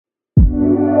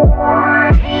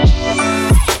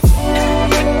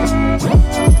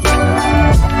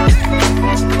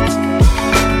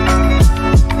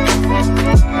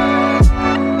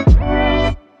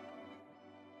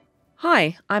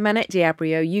Hi, I'm Annette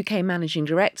D'Abreo, UK Managing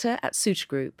Director at Ceuta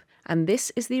Group, and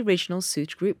this is the original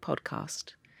Ceuta Group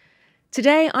podcast.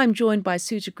 Today, I'm joined by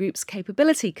Ceuta Group's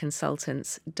capability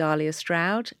consultants, Dahlia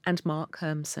Stroud and Mark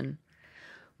Hermsen.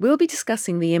 We'll be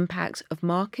discussing the impact of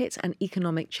market and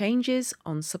economic changes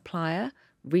on supplier,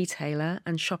 retailer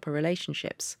and shopper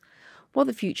relationships, what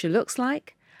the future looks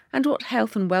like, and what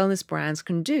health and wellness brands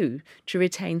can do to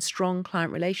retain strong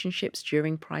client relationships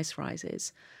during price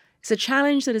rises. It's a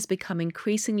challenge that has become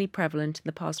increasingly prevalent in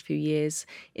the past few years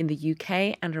in the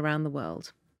UK and around the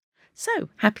world. So,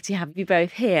 happy to have you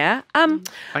both here.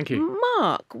 Thank you.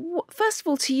 Mark, first of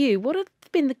all to you, what have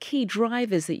been the key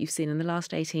drivers that you've seen in the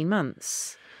last 18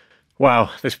 months?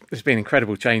 Wow, there's been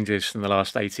incredible changes in the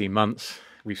last 18 months.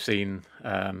 We've seen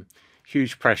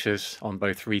huge pressures on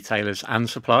both retailers and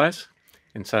suppliers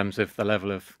in terms of the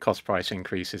level of cost price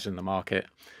increases in the market.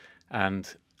 And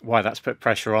why that's put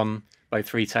pressure on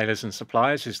both retailers and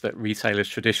suppliers is that retailers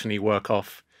traditionally work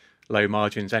off low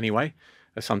margins anyway,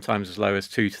 sometimes as low as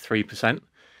 2 to 3%,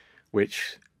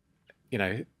 which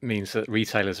means that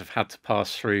retailers have had to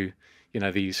pass through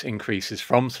these increases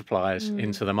from suppliers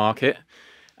into the market.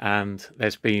 And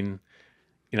there's been,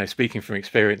 speaking from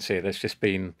experience here, there's just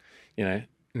been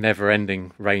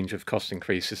never-ending range of cost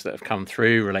increases that have come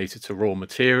through related to raw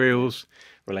materials,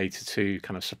 related to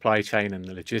kind of supply chain and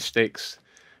the logistics,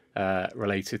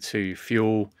 related to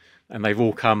fuel, and they've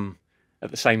all come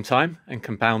at the same time and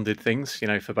compounded things,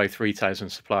 for both retailers and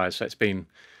suppliers. So it's been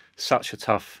such a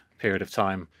tough period of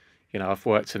time. I've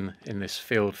worked in this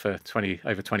field for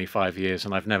over 25 years,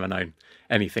 and I've never known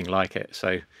anything like it.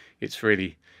 So it's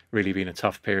really been a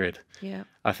tough period. Yeah.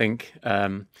 I think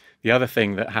the other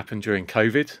thing that happened during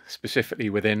COVID, specifically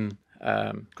within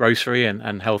grocery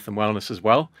and health and wellness as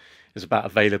well, is about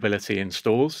availability in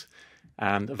stores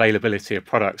and availability of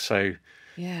products. So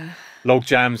log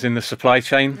jams in the supply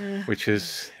chain, which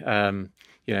has meant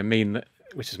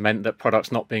that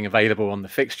products not being available on the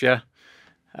fixture.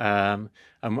 And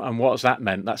what has that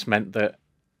meant? That's meant that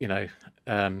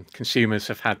consumers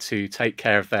have had to take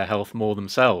care of their health more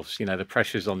themselves. The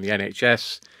pressures on the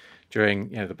NHS during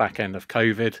the back end of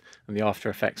COVID and the after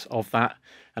effects of that,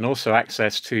 and also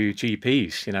access to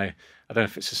GPs. I don't know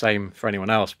if it's the same for anyone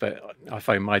else, but I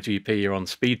phone my GP, you're on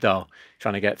speed dial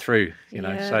trying to get through.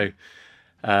 So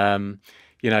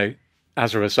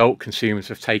as a result, consumers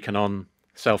have taken on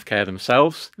self-care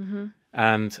themselves,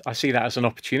 and I see that as an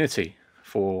opportunity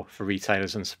for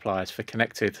retailers and suppliers, for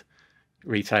connected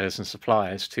retailers and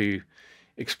suppliers to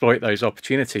exploit those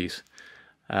opportunities.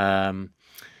 Tough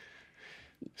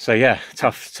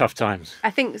times.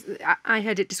 I think I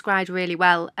heard it described really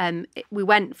well. We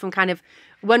went from kind of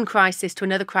one crisis to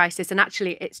another crisis, and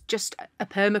actually it's just a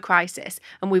perma crisis,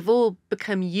 and we've all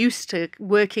become used to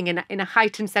working in a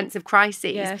heightened sense of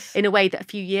crises in a way that a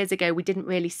few years ago we didn't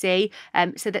really see,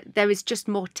 so that there is just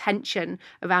more tension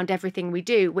around everything we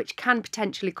do, which can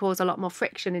potentially cause a lot more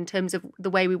friction in terms of the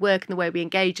way we work and the way we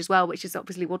engage as well, which is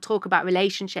obviously, we'll talk about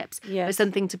relationships as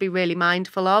something to be really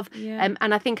mindful of. And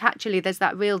I think actually there's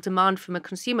that real demand from a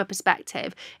consumer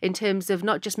perspective in terms of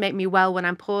not just make me well when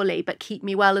I'm poorly, but keep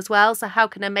me well as well. So how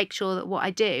can I make sure that what I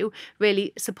do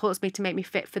really supports me to make me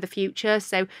fit for the future?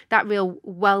 So that real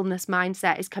wellness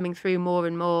mindset is coming through more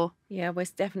and more. Yeah, we're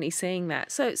definitely seeing that.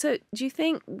 So do you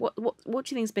think, what do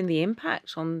you think has been the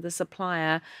impact on the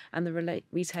supplier and the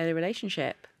retailer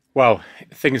relationship? Well,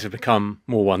 things have become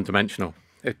more one-dimensional.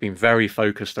 It's been very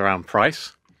focused around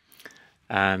price,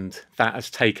 and that has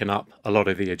taken up a lot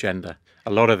of the agenda.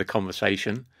 A lot of the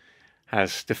conversation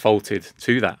has defaulted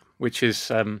to that, which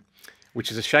is a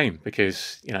shame,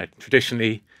 because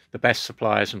traditionally the best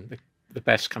suppliers and the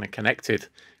best kind of connected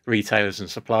retailers and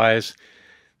suppliers,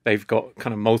 they've got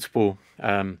kind of multiple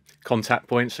contact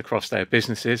points across their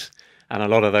businesses, and a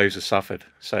lot of those have suffered.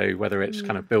 So whether it's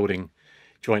kind of building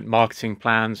joint marketing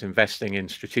plans, investing in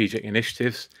strategic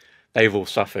initiatives, they've all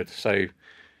suffered. So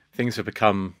things have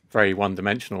become very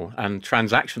one-dimensional and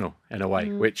transactional in a way,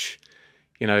 which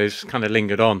is kind of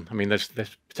lingered on. I mean, there's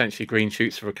potentially green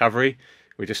shoots of recovery.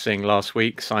 We're just seeing last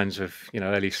week signs of,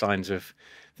 early signs of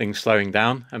things slowing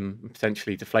down and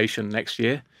potentially deflation next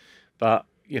year. But,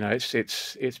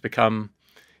 it's become,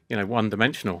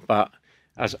 one-dimensional. But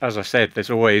as I said,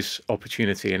 there's always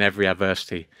opportunity in every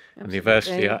adversity. Absolutely. And the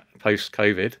adversity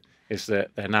post-COVID is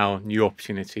that there are now new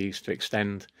opportunities to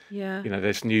extend.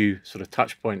 There's new sort of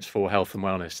touch points for health and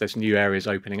wellness. There's new areas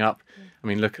opening up. I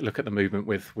mean, look at the movement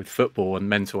with football and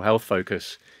mental health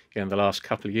focus. The last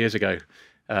couple of years ago,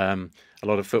 a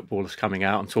lot of footballers coming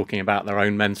out and talking about their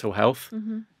own mental health,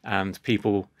 and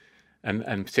people,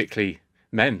 and particularly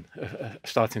men, are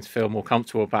starting to feel more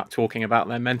comfortable about talking about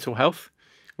their mental health,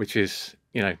 which is,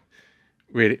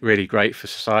 really, really great for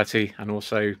society, and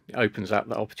also opens up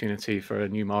the opportunity for a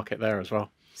new market there as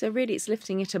well. So really it's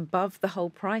lifting it above the whole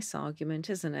price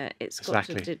argument, isn't it? It's got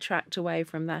to Exactly. detract away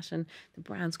from that, and the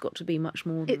brand's got to be much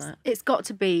more than that. It's got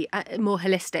to be more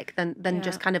holistic than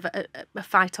just kind of a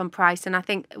fight on price. And I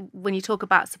think when you talk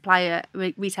about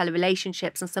supplier-retailer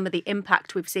relationships and some of the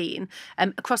impact we've seen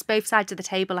across both sides of the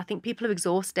table, I think people are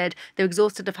exhausted. They're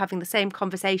exhausted of having the same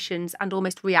conversations and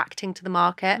almost reacting to the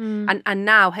market. And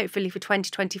now, hopefully for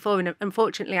 2024, and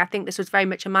unfortunately, I think this was very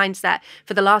much a mindset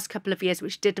for the last couple of years,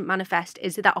 which didn't manifest,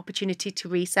 is that opportunity to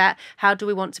reset. How do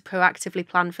we want to proactively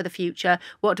plan for the future?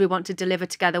 What do we want to deliver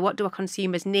together? What do our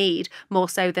consumers need, more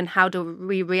so than how do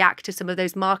we react to some of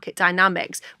those market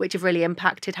dynamics which have really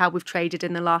impacted how we've traded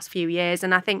in the last few years?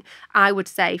 And I think I would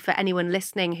say for anyone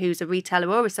listening who's a retailer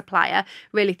or a supplier,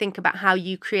 really think about how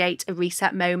you create a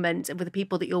reset moment with the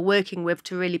people that you're working with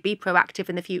to really be proactive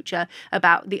in the future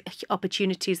about the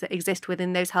opportunities that exist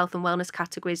within those health and wellness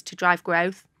categories to drive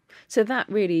growth. So that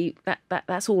really,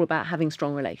 that's all about having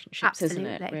strong relationships,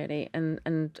 Absolutely. isn't it? Really,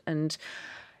 and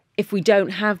if we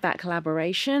don't have that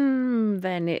collaboration,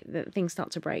 then things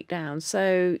start to break down.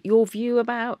 So your view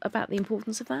about the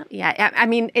importance of that? Yeah, I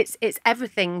mean, it's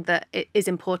everything that is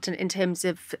important in terms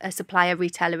of a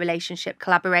supplier-retailer relationship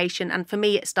collaboration. And for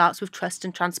me, it starts with trust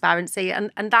and transparency.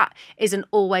 And that isn't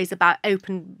always about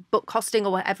open book costing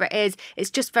or whatever it is.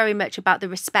 It's just very much about the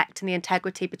respect and the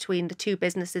integrity between the two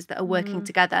businesses that are working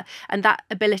together. And that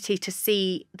ability to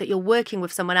see that you're working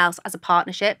with someone else as a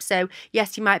partnership. So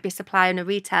yes, you might be a supplier and a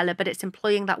retailer, but it's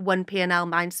employing that one P&L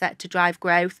mindset to drive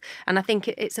growth. And I think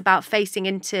it's about facing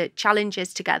into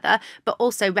challenges together, but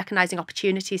also recognising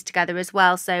opportunities together as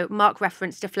well. So Mark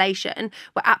referenced deflation.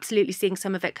 We're absolutely seeing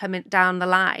some of it coming down the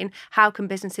line. How can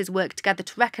businesses work together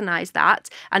to recognise that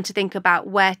and to think about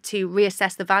where to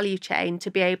reassess the value chain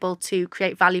to be able to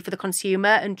create value for the consumer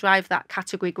and drive that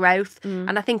category growth?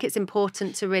 And I think it's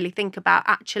important to really think about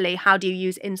actually how do you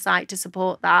use insight to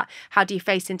support that? How do you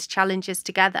face into challenges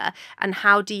together? And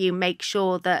how do you make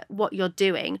sure that what you're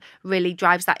doing really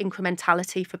drives that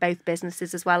incrementality for both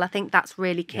businesses as well? I think that's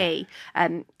really key.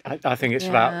 I think it's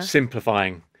about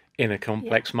simplifying in a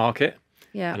complex market.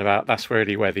 Yeah. And that's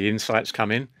really where the insights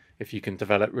come in. If you can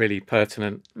develop really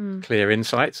pertinent, clear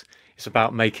insights, it's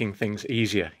about making things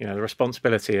easier. You know, the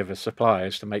responsibility of a supplier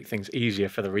is to make things easier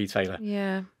for the retailer.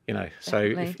 Yeah. You know, so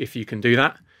Definitely. if you can do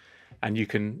that, and you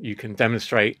can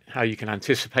demonstrate how you can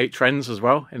anticipate trends as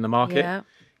well in the market. Yeah.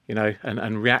 You know,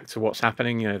 and react to what's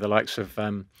happening. You know, the likes of,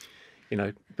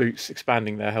 Boots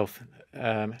expanding their health,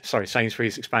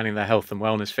 Sainsbury's expanding their health and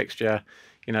wellness fixture.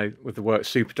 You know, with the work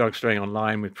Superdrug's doing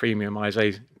online with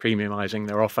premiumising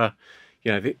their offer.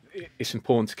 You know, it's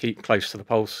important to keep close to the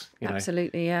pulse. You know,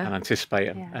 Absolutely, yeah. and anticipate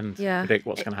and predict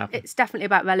what's going to happen. It's definitely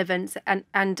about relevance.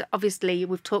 And obviously,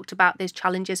 we've talked about those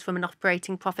challenges from an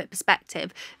operating profit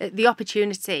perspective. The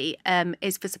opportunity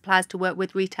is for suppliers to work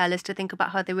with retailers to think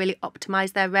about how they really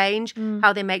optimise their range,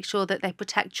 how they make sure that they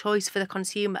protect choice for the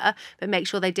consumer, but make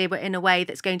sure they do it in a way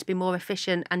that's going to be more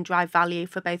efficient and drive value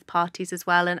for both parties as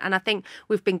well. And I think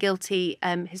we've been guilty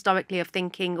historically of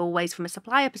thinking always from a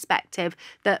supplier perspective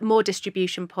that more distribution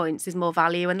points is more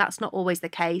value, and that's not always the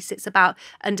case. It's about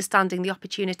understanding the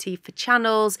opportunity for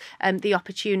channels and the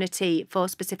opportunity for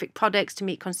specific products to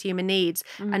meet consumer needs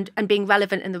and being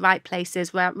relevant in the right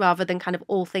places rather than kind of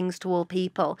all things to all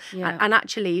people. And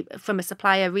actually, from a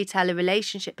supplier-retailer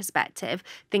relationship perspective,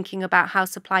 thinking about how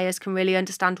suppliers can really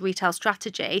understand retail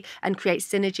strategy and create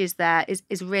synergies there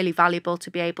is really valuable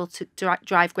to be able to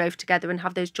drive growth together and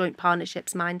have those joint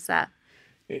partnerships mindset.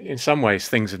 In some ways,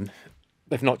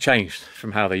 they've not changed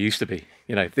from how they used to be.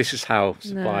 You know, this is how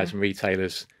suppliers and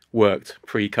retailers worked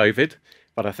pre-COVID.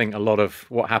 But I think a lot of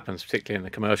what happens, particularly in the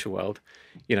commercial world,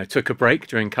 you know, took a break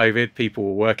during COVID. People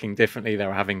were working differently. They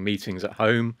were having meetings at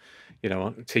home, you know,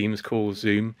 on Teams calls,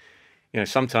 Zoom. You know,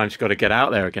 sometimes you've got to get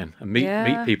out there again and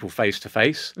meet people face to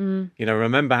face. You know,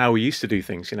 remember how we used to do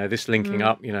things. You know, this linking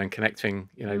up, you know, and connecting,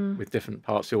 you know, with different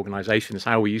parts of the organisation is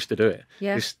how we used to do it.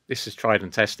 Yeah. This is tried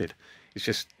and tested. It's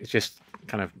just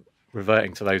kind of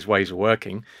reverting to those ways of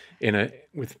working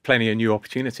with plenty of new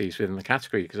opportunities within the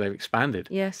category because they've expanded.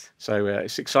 Yes. So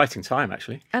it's an exciting time,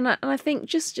 actually. And I think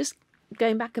just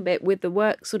going back a bit with the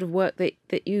work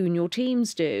that you and your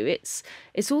teams do,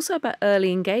 it's also about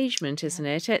early engagement, isn't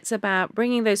it? It's about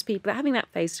bringing those people, having that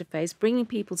face-to-face, bringing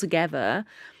people together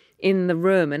in the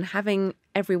room and having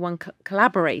everyone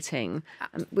collaborating,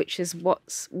 which is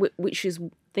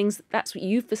things. That's what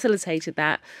you've facilitated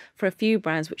that for a few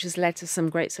brands, which has led to some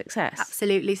great success.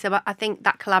 Absolutely. So I think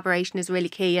that collaboration is really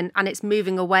key, and it's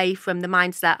moving away from the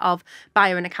mindset of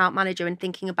buyer and account manager and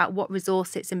thinking about what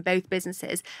resource sits in both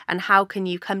businesses and how can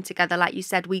you come together. Like you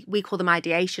said, we call them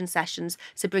ideation sessions.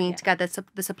 So bringing together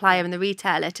the supplier and the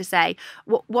retailer to say,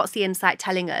 what's the insight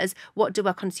telling us? What do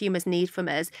our consumers need from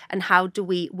us? And how do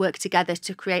we work together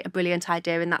to create a brilliant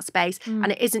idea in that space?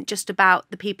 And it isn't just about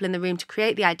the people in the room to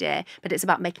create the idea, but it's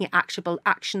about making it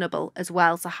actionable as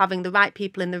well. So having the right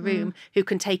people in the room who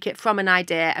can take it from an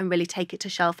idea and really take it to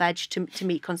shelf edge to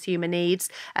meet consumer needs.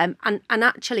 And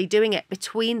actually doing it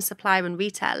between supplier and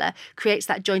retailer creates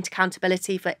that joint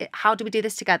accountability for how do we do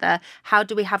this together? How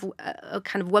do we have a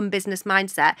kind of one business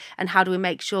mindset? And how do we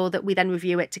make sure that we then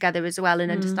review it together as well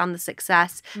and understand the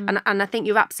success? And I think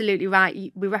you're absolutely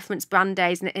right. We reference brand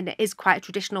days, and it is quite a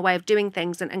traditional way of doing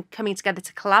things, and coming together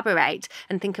to collaborate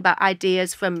and think about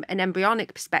ideas from an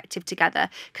embryonic perspective together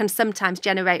can sometimes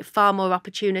generate far more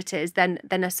opportunities than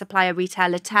a supplier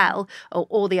retailer tell,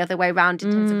 or the other way around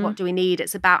in terms of what do we need.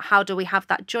 It's about how do we have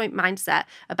that joint mindset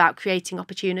about creating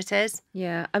opportunities.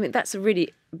 Yeah, I mean, that's a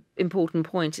really important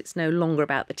point. It's no longer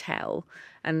about the tell.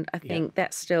 And I think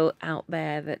that's still out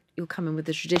there, that you'll come in with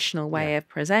the traditional way of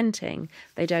presenting.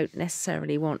 They don't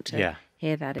necessarily want to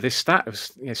hear that. This stat of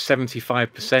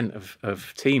 75%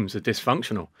 of teams are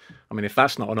dysfunctional. I mean, if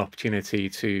that's not an opportunity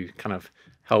to kind of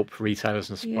help retailers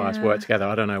and suppliers work together,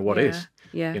 I don't know what is.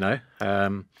 Yeah. You know,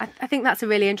 I think that's a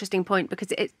really interesting point,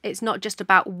 because it's not just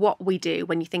about what we do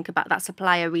when you think about that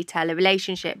supplier retailer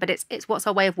relationship, but it's what's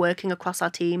our way of working across our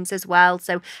teams as well.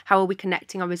 So how are we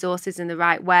connecting our resources in the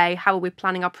right way? How are we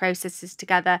planning our processes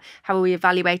together? How are we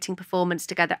evaluating performance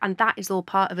together? And that is all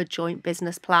part of a joint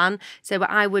business plan. So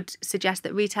I would suggest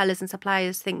that retailers and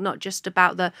suppliers think not just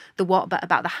about the what, but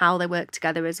about the how they work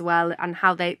together as well, and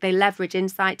how they leverage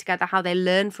insight together, how they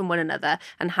learn from one another,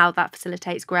 and how that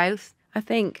facilitates growth. I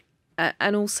think,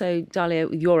 and also, Dahlia,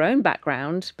 with your own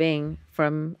background being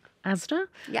from Asda,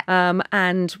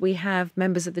 and we have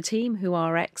members of the team who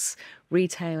are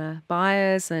ex-retailer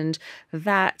buyers, and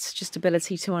that just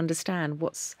ability to understand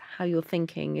how you're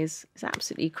thinking is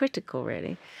absolutely critical,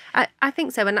 really. I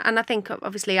think so, and I think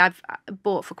obviously I've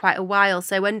bought for quite a while,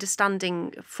 so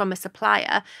understanding from a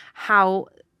supplier how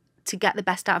to get the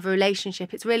best out of a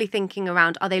relationship, it's really thinking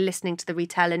around, are they listening to the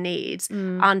retailer needs,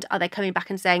 and are they coming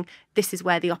back and saying, this is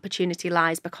where the opportunity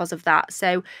lies because of that.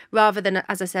 So rather than,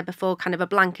 as I said before, kind of a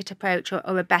blanket approach or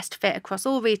a best fit across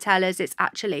all retailers, it's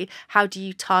actually how do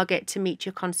you target to meet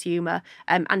your consumer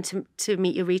and to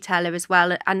meet your retailer as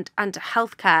well. And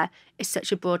healthcare is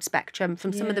such a broad spectrum.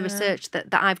 From some of the research that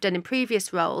I've done in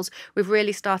previous roles, we've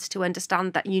really started to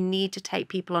understand that you need to take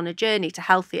people on a journey to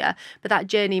healthier, but that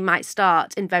journey might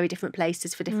start in very different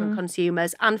places for different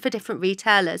consumers and for different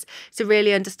retailers. So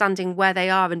really understanding where they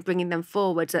are and bringing them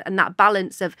forward, and that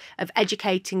balance of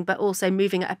educating but also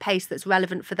moving at a pace that's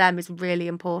relevant for them is really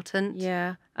important.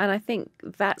 Yeah, and I think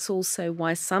that's also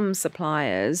why some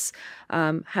suppliers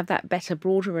have that better,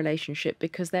 broader relationship,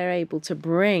 because they're able to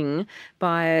bring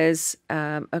buyers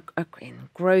in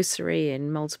grocery,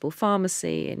 in multiple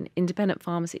pharmacy, in independent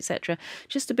pharmacy, etc.,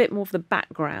 just a bit more of the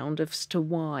background as to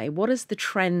why. What is the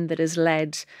trend that has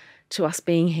led to us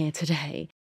being here today?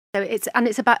 So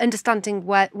it's about understanding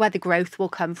where the growth will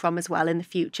come from as well in the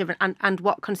future, and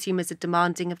what consumers are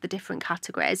demanding of the different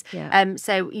categories. Yeah.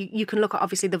 So you can look at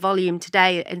obviously the volume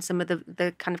today in some of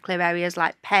the kind of clear areas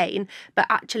like pain, but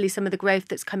actually some of the growth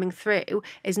that's coming through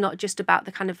is not just about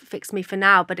the kind of fix me for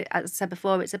now, but as I said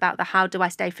before, it's about the how do I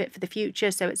stay fit for the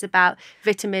future. So it's about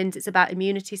vitamins, it's about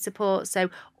immunity support. So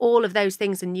all of those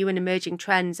things are new and emerging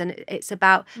trends, and it's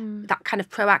about that kind of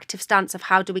proactive stance of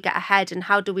how do we get ahead and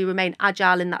how do we remain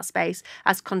agile in that space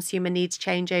as consumer needs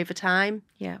change over time.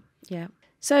 Yeah.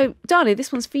 So, Dahlia,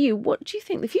 this one's for you. What do you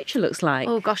think the future looks like?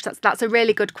 Oh gosh, that's a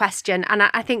really good question. And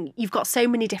I think you've got so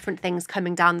many different things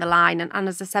coming down the line. And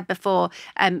as I said before,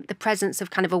 the presence of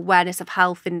kind of awareness of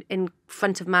health in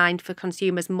front of mind for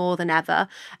consumers more than ever.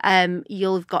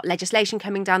 You've got legislation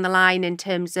coming down the line in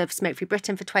terms of Smoke-Free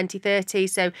Britain for 2030.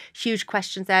 So huge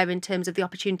questions there in terms of the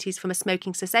opportunities from a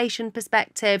smoking cessation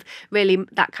perspective, really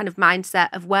that kind of mindset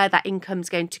of where that income's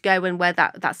going to go and where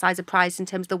that size of prize in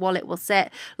terms of the wallet will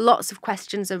sit. Lots of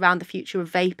questions around the future of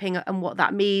vaping and what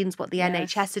that means, what the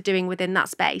NHS are doing within that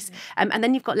space. And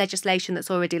then you've got legislation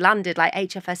that's already landed, like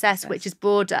HFSS, which is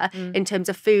broader in terms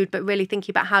of food, but really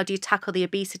thinking about how do you tackle the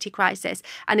obesity crisis crisis.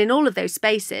 And in all of those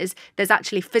spaces, there's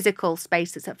actually physical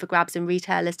space that's up for grabs in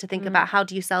retailers to think about how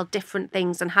do you sell different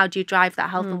things and how do you drive that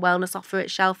health and wellness offer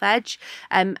at shelf edge.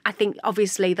 I think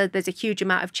obviously there's a huge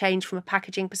amount of change from a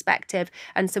packaging perspective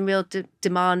and some real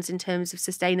demands in terms of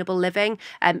sustainable living.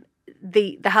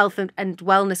 The health and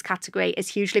wellness category is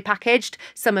hugely packaged,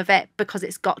 some of it because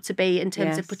it's got to be in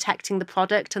terms of protecting the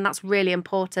product, and that's really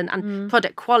important, and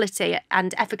product quality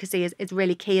and efficacy is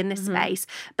really key in this space.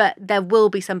 But there will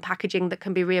be some packaging that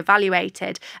can be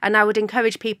reevaluated, and I would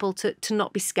encourage people to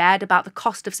not be scared about the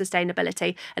cost of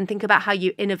sustainability and think about how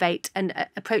you innovate and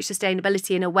approach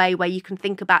sustainability in a way where you can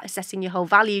think about assessing your whole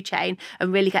value chain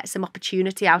and really get some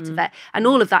opportunity out of it. And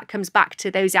all of that comes back to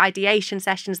those ideation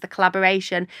sessions, the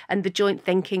collaboration and the joint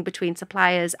thinking between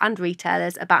suppliers and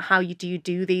retailers about how you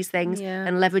do these things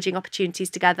and leveraging opportunities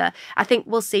together. I think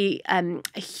we'll see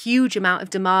a huge amount of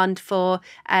demand for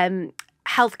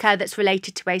healthcare that's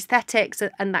related to aesthetics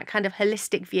and that kind of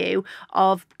holistic view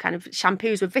of kind of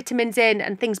shampoos with vitamins in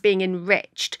and things being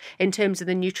enriched in terms of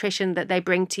the nutrition that they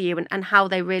bring to you and how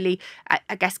they really,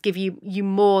 I guess, give you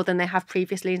more than they have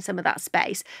previously in some of that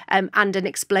space. And an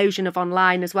explosion of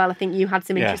online as well. I think you had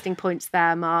some interesting points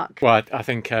there, Mark. Well, I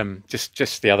think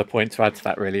just the other point to add to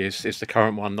that really is the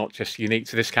current one, not just unique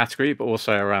to this category, but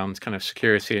also around kind of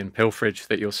security and pilferage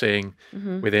that you're seeing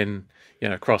within,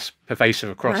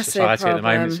 pervasive across Massive society problem. at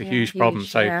the moment. It's a huge problem.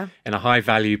 So yeah. in a high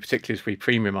value, particularly as we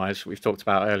premiumise, we've talked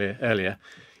about earlier,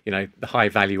 the high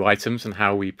value items and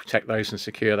how we protect those and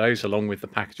secure those, along with the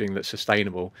packaging that's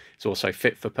sustainable. It's also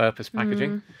fit for purpose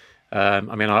packaging.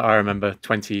 I remember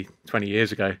 20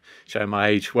 years ago, showing my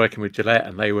age, working with Gillette,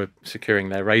 and they were securing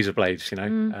their razor blades,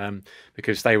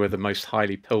 because they were the most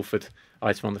highly pilfered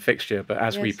item on the fixture. But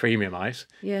as we premiumise,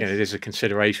 it is a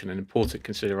consideration, an important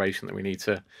consideration that we need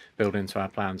to build into our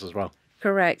plans as well.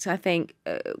 Correct. I think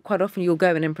quite often you'll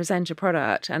go in and present a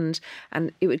product and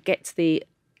it would get to the,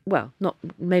 well,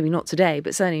 maybe not today,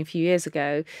 but certainly a few years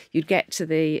ago, you'd get to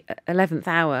the 11th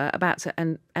hour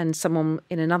and someone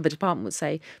in another department would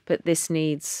say, but this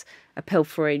needs a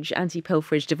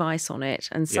anti-pilferage device on it.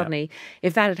 And suddenly,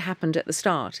 if that had happened at the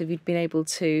start, if you'd been able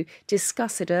to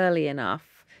discuss it early enough,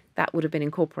 that would have been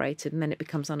incorporated, and then it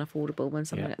becomes unaffordable when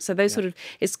something. So those sort of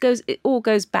it all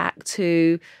goes back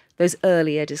to those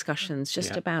earlier discussions,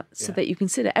 just about so that you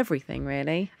consider everything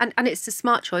really. And it's a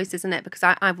smart choice, isn't it? Because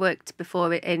I've worked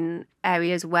before in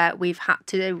areas where we've had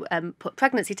to put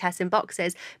pregnancy tests in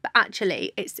boxes, but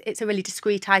actually it's a really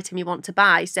discreet item you want to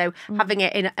buy. So having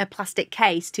it in a plastic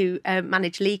case to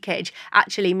manage leakage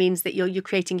actually means that you're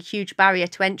creating a huge barrier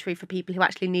to entry for people who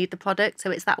actually need the product.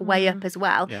 So it's that way up as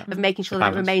well of making sure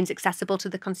that it remains accessible to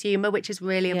the consumer, which is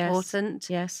really important.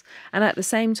 Yes, and at the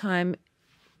same time,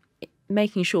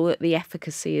 making sure that the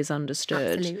efficacy is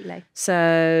understood. Absolutely.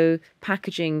 So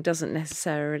packaging doesn't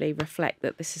necessarily reflect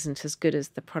that this isn't as good as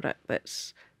the product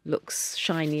that looks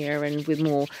shinier and with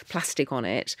more plastic on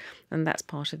it, and that's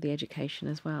part of the education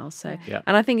as well. So,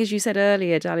 and I think, as you said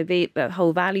earlier, Dahlia, the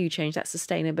whole value change, that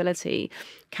sustainability,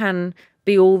 can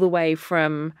be all the way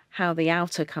from how the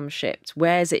outer comes shipped,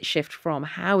 where's it shipped from,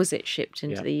 how is it shipped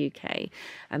into the UK,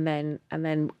 and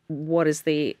then what does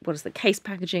the case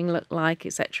packaging look like,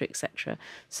 etc., etc.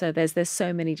 So there's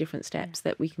so many different steps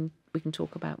that we can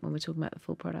talk about when we're talking about the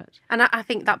full product. And I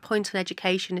think that point on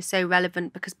education is so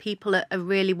relevant because people are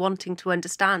really wanting to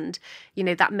understand,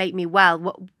 that make me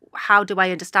well. How do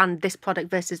I understand this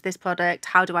product versus this product?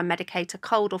 How do I medicate a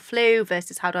cold or flu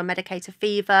versus how do I medicate a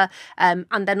fever? And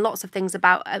then lots of things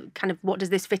about kind of what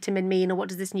does this vitamin mean, or what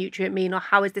does this nutrient mean, or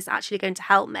how is this actually going to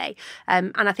help me?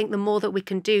 And I think the more that we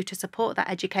can do to support that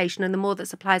education, and the more that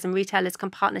suppliers and retailers can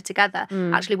partner together.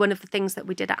 Actually, one of the things that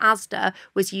we did at Asda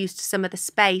was used some of the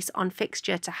space on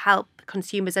fixture to help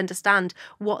consumers understand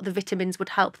what the vitamins would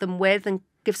help them with, and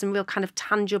give some real kind of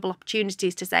tangible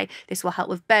opportunities to say this will help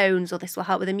with bones or this will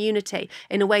help with immunity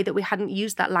in a way that we hadn't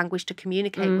used that language to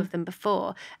communicate with them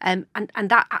before. And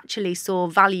that actually saw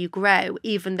value grow,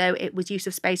 even though it was use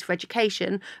of space for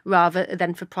education rather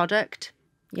than for product.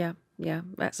 Yeah,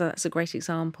 that's a great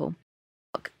example.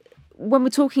 When we're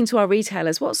talking to our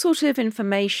retailers, what sort of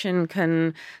information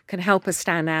can help us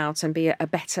stand out and be a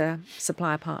better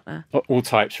supplier partner? All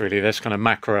types, really. There's kind of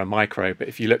macro and micro, but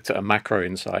if you looked at a macro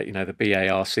insight, the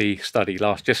BARC study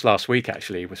last week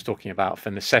actually was talking about,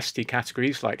 for necessity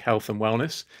categories like health and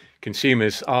wellness,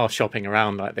 consumers are shopping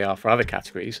around like they are for other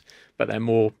categories, but they're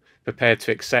more prepared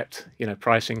to accept,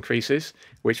 price increases,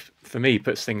 which for me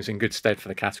puts things in good stead for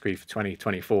the category for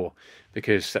 2024,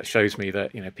 because that shows me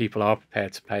that, people are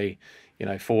prepared to pay,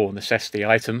 for necessity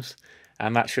items,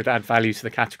 and that should add value to the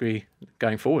category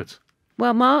going forwards.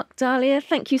 Well, Mark, Dahlia,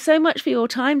 thank you so much for your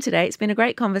time today. It's been a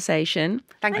great conversation.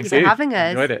 Thank you for having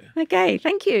us. Enjoyed it. Okay,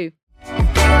 thank you.